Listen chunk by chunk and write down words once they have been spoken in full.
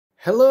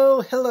Hello,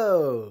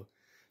 hello!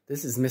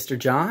 This is Mr.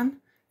 John,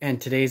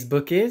 and today's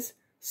book is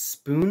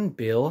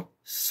Spoonbill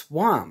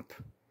Swamp.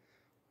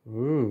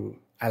 Ooh,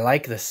 I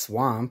like the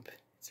swamp.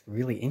 It's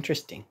really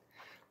interesting.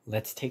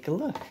 Let's take a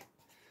look.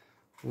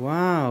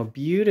 Wow,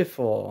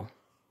 beautiful.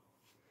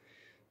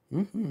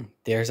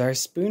 There's our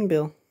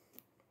spoonbill.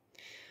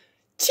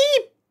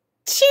 Cheep,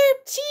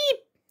 chirp, cheep.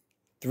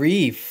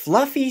 3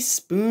 fluffy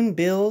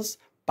spoonbills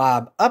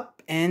bob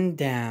up and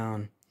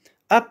down,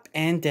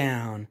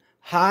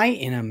 high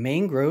in a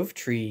mangrove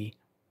tree.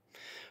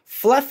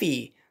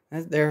 Fluffy.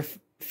 Their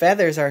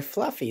feathers are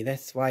fluffy.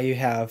 That's why you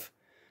have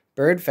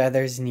bird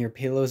feathers in your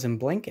pillows and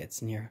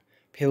blankets. And your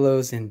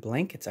pillows and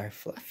blankets are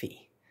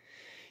fluffy.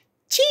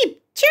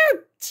 Cheep,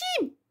 chirp,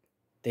 cheep.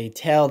 They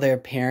tell their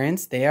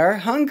parents they are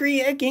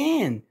hungry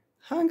again.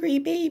 Hungry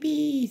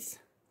babies.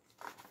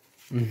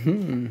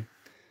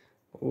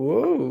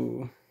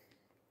 Whoa.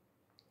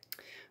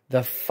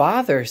 The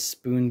father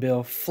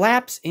spoonbill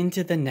flaps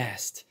into the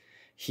nest.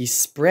 He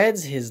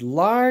spreads his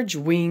large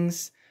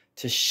wings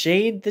to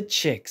shade the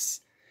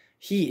chicks.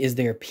 He is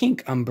their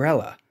pink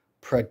umbrella,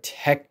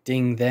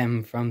 protecting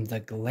them from the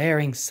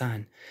glaring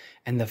sun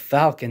and the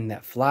falcon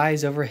that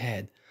flies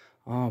overhead.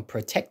 Oh,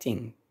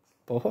 protecting.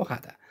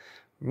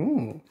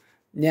 Ooh.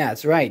 Yeah,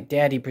 that's right.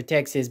 Daddy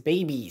protects his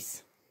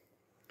babies.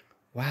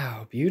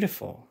 Wow,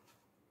 beautiful.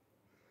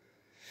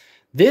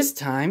 This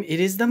time, it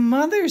is the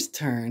mother's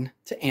turn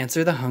to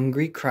answer the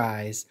hungry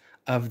cries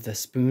of the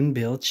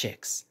spoonbill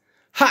chicks.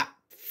 Hop,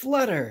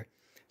 flutter!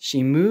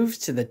 She moves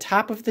to the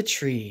top of the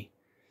tree.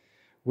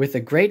 With a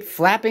great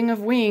flapping of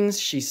wings,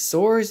 she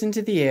soars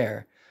into the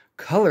air,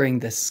 coloring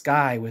the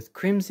sky with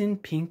crimson,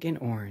 pink, and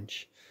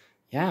orange.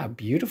 Yeah,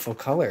 beautiful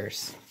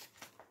colors.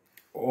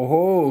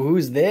 Oh,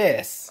 who's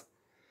this?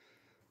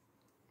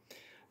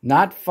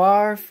 Not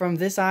far from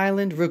this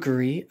island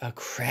rookery, a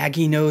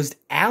craggy-nosed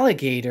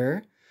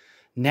alligator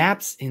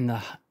naps in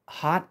the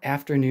hot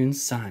afternoon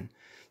sun.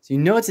 So you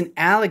know it's an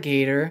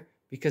alligator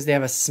because they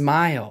have a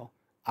smile.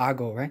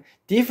 Ago, right?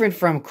 Different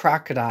from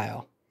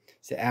crocodile.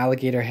 So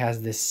alligator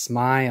has this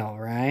smile,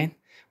 right?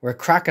 Where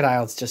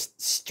crocodile is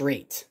just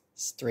straight,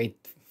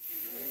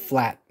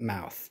 flat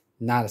mouth,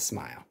 not a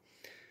smile.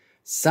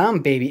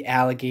 Some baby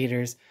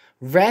alligators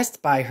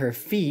rest by her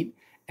feet,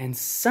 and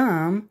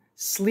some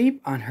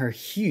sleep on her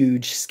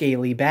huge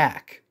scaly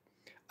back.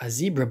 A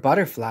zebra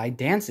butterfly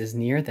dances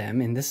near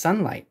them in the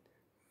sunlight.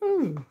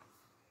 Ooh.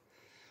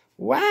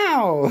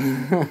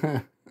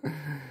 Wow!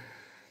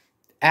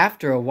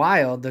 After a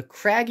while, the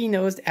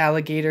craggy-nosed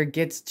alligator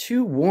gets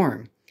too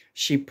warm.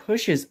 She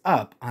pushes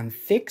up on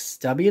thick,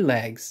 stubby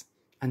legs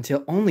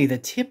until only the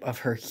tip of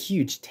her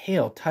huge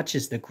tail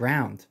touches the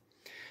ground.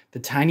 The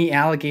tiny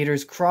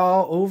alligators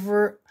crawl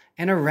over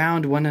and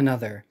around one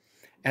another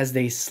as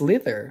they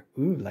slither,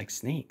 like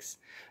snakes,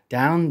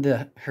 down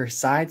her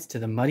sides to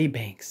the muddy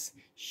banks.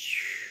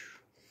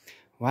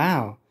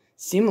 Wow,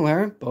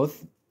 similar,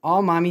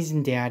 all mommies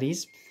and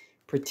daddies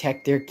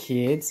protect their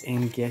kids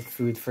and get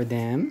food for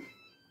them.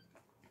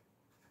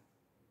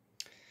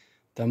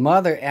 The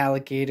mother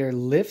alligator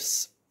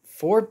lifts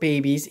 4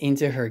 babies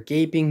into her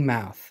gaping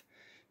mouth.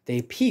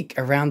 They peek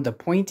around the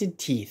pointed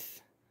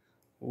teeth.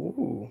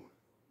 Ooh.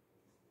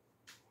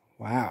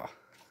 Wow.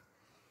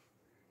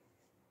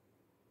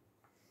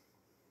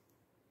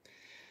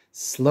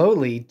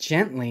 Slowly,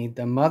 gently,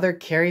 the mother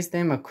carries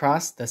them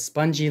across the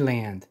spongy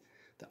land.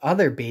 The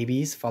other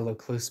babies follow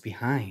close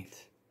behind.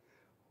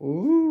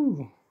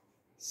 Ooh.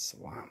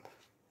 Swamp.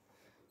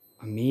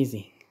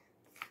 Amazing.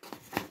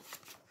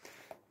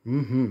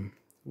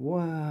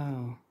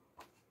 Wow.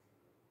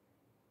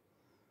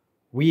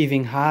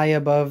 Weaving high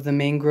above the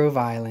mangrove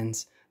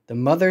islands, the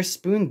mother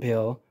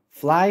spoonbill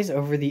flies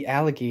over the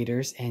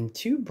alligators and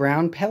 2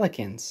 brown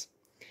pelicans.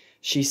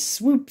 She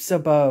swoops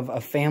above a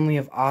family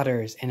of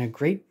otters and a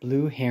great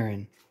blue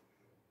heron.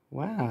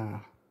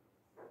 Wow.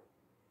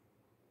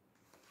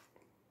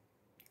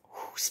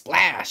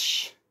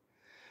 Splash!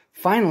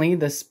 Finally,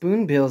 the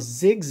spoonbill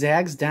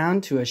zigzags down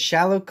to a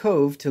shallow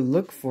cove to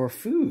look for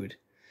food.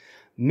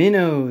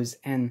 Minnows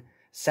and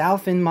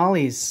salfin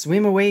mollies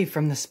swim away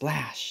from the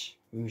splash.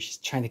 Ooh, she's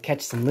trying to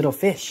catch some little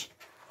fish.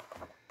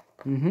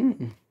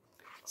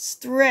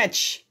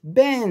 Stretch,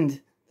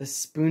 bend. The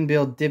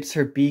spoonbill dips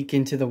her beak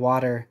into the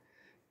water.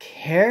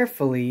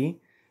 Carefully,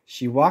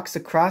 she walks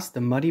across the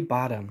muddy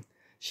bottom.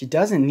 She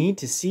doesn't need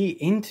to see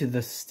into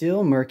the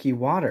still murky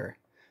water.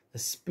 The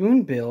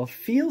spoonbill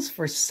feels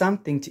for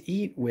something to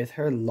eat with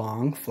her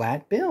long,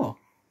 flat bill.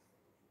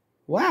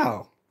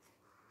 Wow.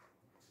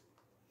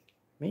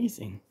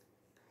 Amazing.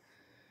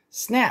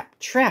 Snap,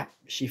 trap,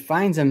 she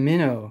finds a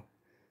minnow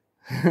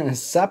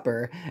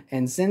supper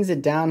and sends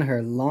it down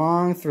her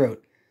long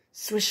throat.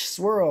 Swish,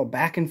 swirl,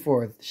 back and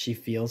forth, she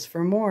feels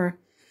for more.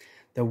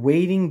 The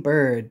waiting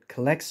bird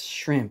collects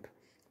shrimp,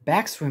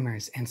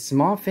 backswimmers, and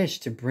small fish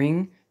to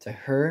bring to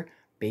her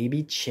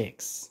baby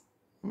chicks.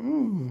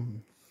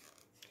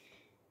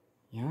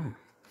 Yeah.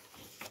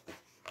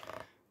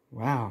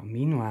 Wow,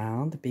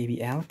 meanwhile, the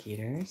baby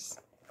alligators.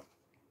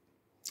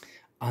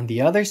 On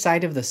the other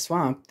side of the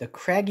swamp, the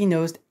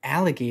craggy-nosed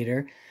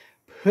alligator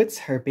puts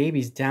her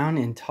babies down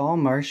in tall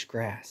marsh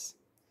grass.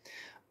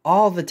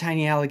 All the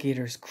tiny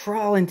alligators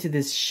crawl into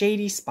this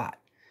shady spot,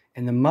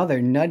 and the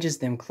mother nudges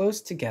them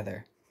close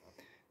together.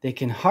 They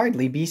can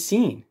hardly be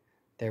seen.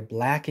 Their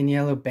black and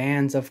yellow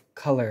bands of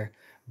color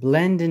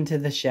blend into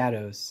the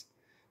shadows.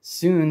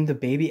 Soon the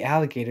baby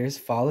alligators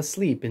fall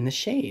asleep in the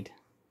shade.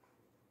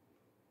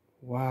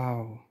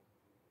 Wow.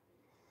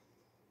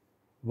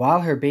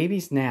 While her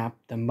babies nap,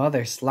 the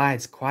mother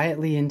slides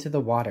quietly into the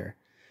water.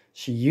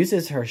 She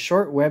uses her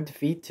short webbed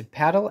feet to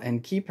paddle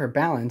and keep her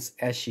balance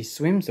as she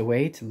swims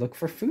away to look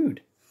for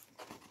food.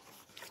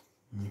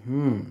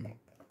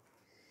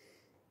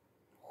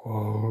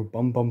 Whoa,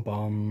 bum bum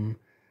bum.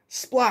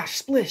 Splash,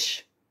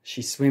 splish!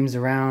 She swims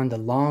around a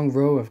long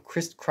row of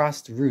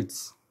crisscrossed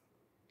roots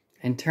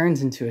and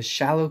turns into a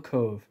shallow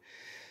cove.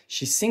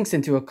 She sinks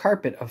into a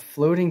carpet of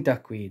floating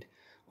duckweed.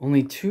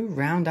 Only 2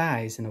 round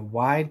eyes and a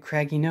wide,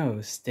 craggy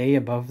nose stay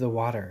above the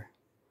water.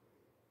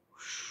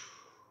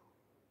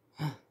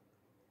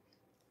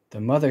 The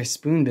mother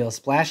spoonbill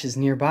splashes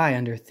nearby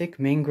under thick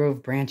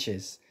mangrove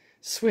branches.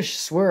 Swish,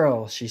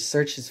 swirl, she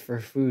searches for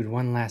food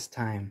one last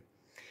time.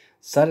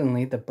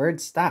 Suddenly, the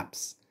bird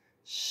stops.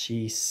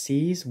 She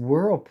sees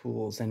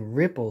whirlpools and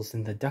ripples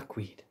in the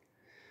duckweed.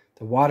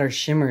 The water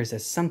shimmers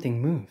as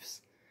something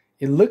moves.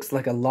 It looks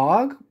like a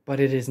log, but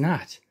it is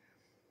not.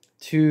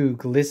 2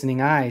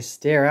 glistening eyes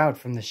stare out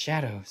from the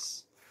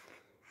shadows.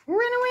 Run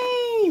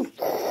away!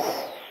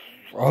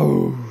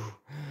 Oh,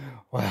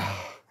 wow.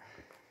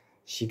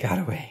 She got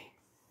away.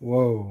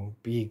 Whoa,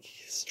 big,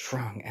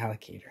 strong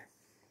alligator.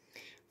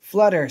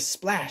 Flutter,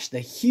 splash,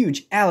 the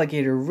huge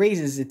alligator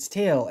raises its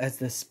tail as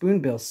the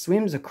spoonbill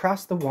swims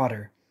across the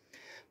water.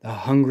 The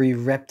hungry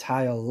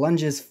reptile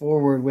lunges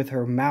forward with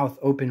her mouth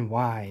open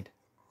wide.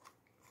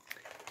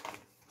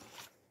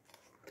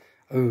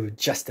 Oh,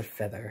 just a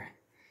feather.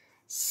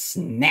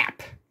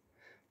 Snap!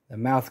 The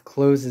mouth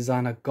closes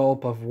on a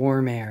gulp of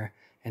warm air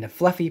and a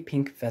fluffy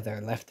pink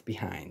feather left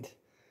behind.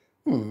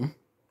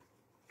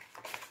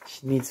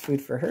 She needs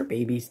food for her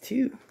babies,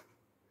 too.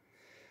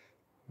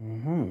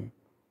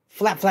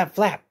 Flap, flap,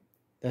 flap.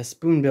 The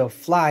spoonbill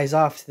flies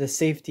off to the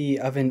safety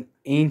of an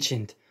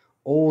ancient,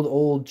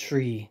 old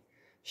tree.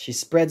 She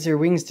spreads her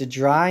wings to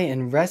dry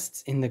and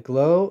rests in the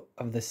glow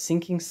of the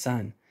sinking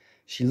sun.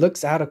 She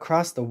looks out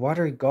across the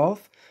watery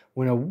gulf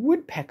when a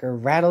woodpecker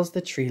rattles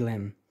the tree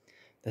limb.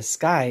 The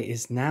sky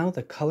is now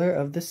the color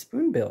of the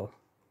spoonbill.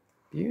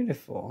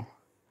 Beautiful.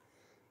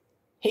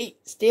 Hey,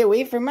 stay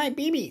away from my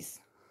babies.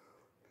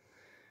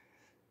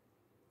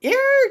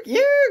 Yerk,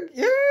 yerk,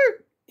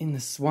 yerk. In the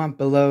swamp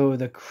below,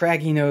 the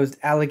craggy-nosed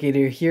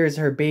alligator hears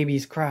her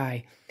babies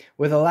cry.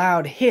 With a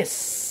loud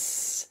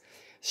hiss,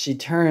 she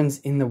turns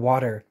in the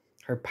water.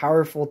 Her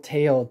powerful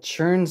tail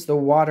churns the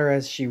water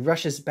as she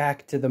rushes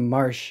back to the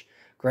marsh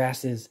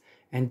grasses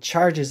and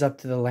charges up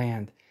to the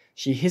land.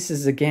 She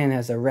hisses again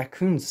as a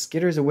raccoon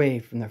skitters away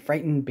from the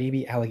frightened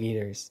baby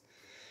alligators.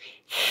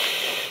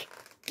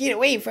 Get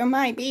away from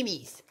my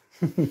babies.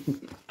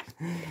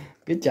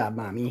 Good job,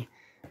 Mommy.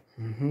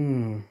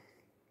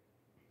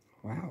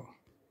 Wow.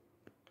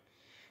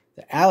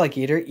 The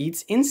alligator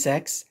eats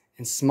insects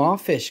and small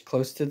fish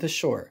close to the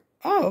shore.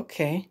 Oh,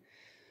 okay.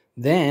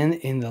 Then,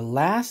 in the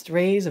last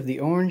rays of the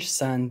orange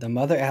sun, the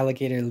mother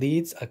alligator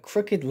leads a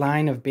crooked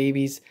line of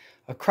babies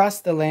across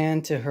the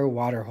land to her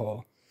water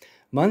hole.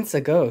 Months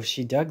ago,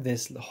 she dug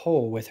this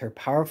hole with her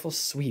powerful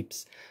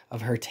sweeps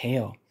of her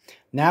tail.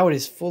 Now it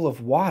is full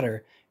of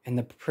water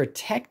and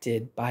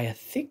protected by a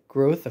thick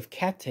growth of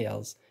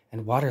cattails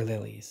and water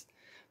lilies.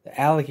 The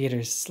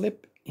alligators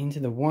slip into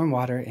the warm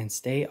water and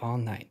stay all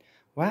night.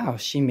 Wow,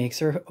 she makes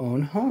her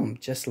own home,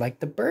 just like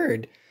the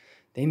bird.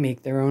 They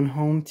make their own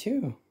home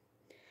too.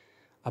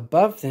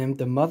 Above them,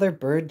 the mother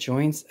bird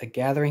joins a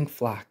gathering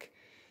flock,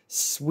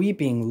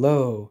 sweeping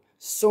low,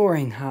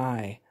 soaring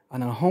high,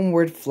 on a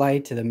homeward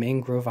flight to the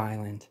mangrove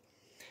island.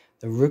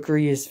 The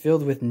rookery is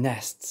filled with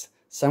nests,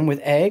 some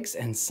with eggs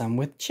and some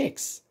with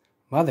chicks.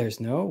 Mothers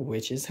know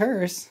which is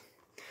hers.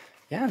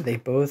 Yeah, they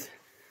both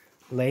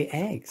lay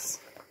eggs.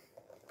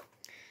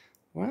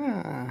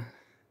 Wow.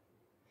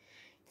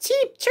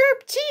 Cheep,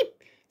 chirp,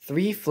 cheep!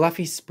 3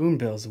 fluffy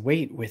spoonbills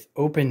wait with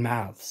open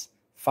mouths.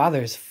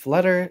 Father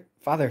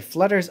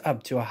flutters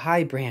up to a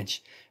high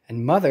branch,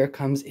 and mother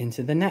comes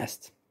into the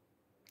nest.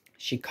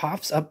 She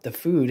coughs up the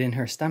food in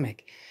her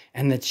stomach,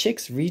 and the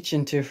chicks reach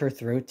into her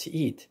throat to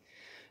eat.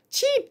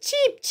 Cheep,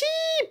 cheep,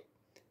 cheep!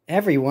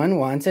 Everyone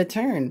wants a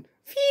turn.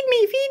 Feed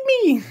me, feed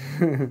me!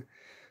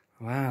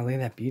 Wow, look at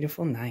that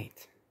beautiful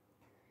night.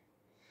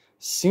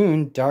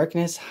 Soon,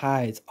 darkness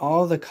hides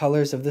all the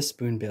colors of the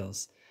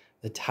spoonbills.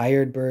 The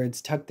tired birds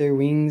tuck their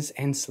wings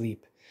and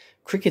sleep.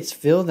 Crickets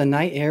fill the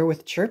night air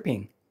with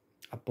chirping.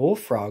 A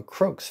bullfrog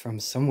croaks from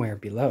somewhere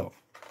below.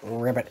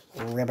 Ribbit,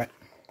 ribbit.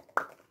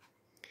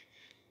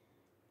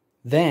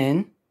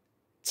 Then,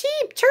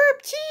 cheep,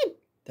 chirp, cheep!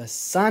 The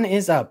sun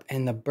is up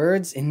and the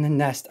birds in the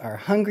nest are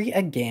hungry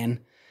again.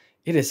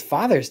 It is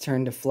Father's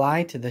turn to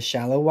fly to the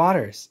shallow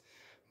waters.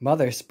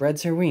 Mother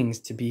spreads her wings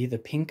to be the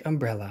pink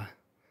umbrella.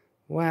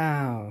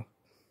 Wow.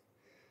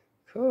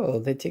 Cool,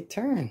 they take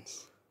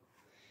turns.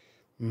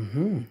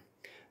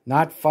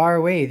 Not far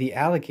away, the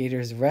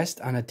alligators rest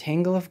on a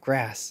tangle of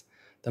grass.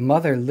 The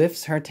mother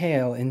lifts her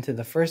tail into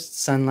the first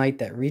sunlight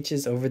that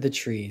reaches over the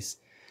trees.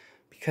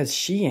 Because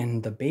she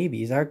and the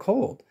babies are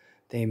cold,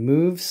 they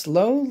move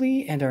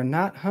slowly and are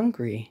not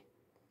hungry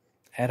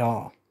at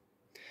all.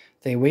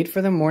 They wait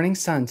for the morning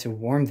sun to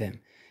warm them.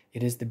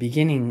 It is the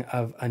beginning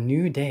of a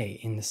new day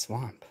in the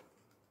swamp.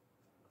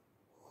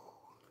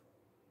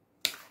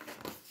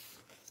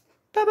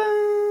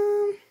 Bye-bye!